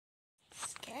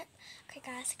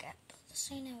Okay guys, just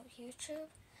so you know, YouTube,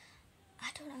 I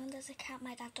don't own this account,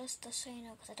 my dad does, just so you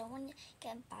know, because I don't want you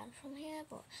getting banned from here,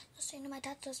 but just so you know, my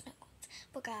dad does know.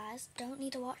 But guys, don't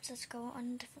need to watch this, go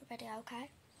on a different video, okay?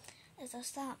 It's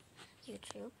just that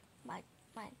YouTube,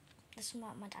 this is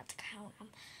not my dad's account.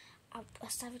 I'm a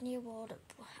 7-year-old.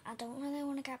 I don't really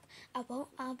want to get. I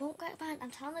won't get banned.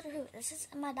 I'm telling the truth. This is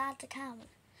my dad's account.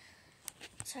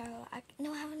 So I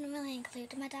haven't really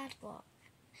included my dad, but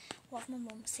what if my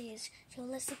mum sees, she'll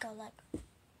literally go like,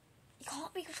 "You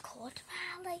can't be recording,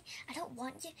 man. Like, I don't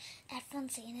want you.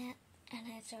 Everyone's seeing it, and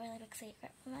it's a really big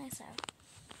secret for me." So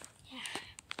yeah.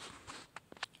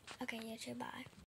 Okay, YouTube. Bye.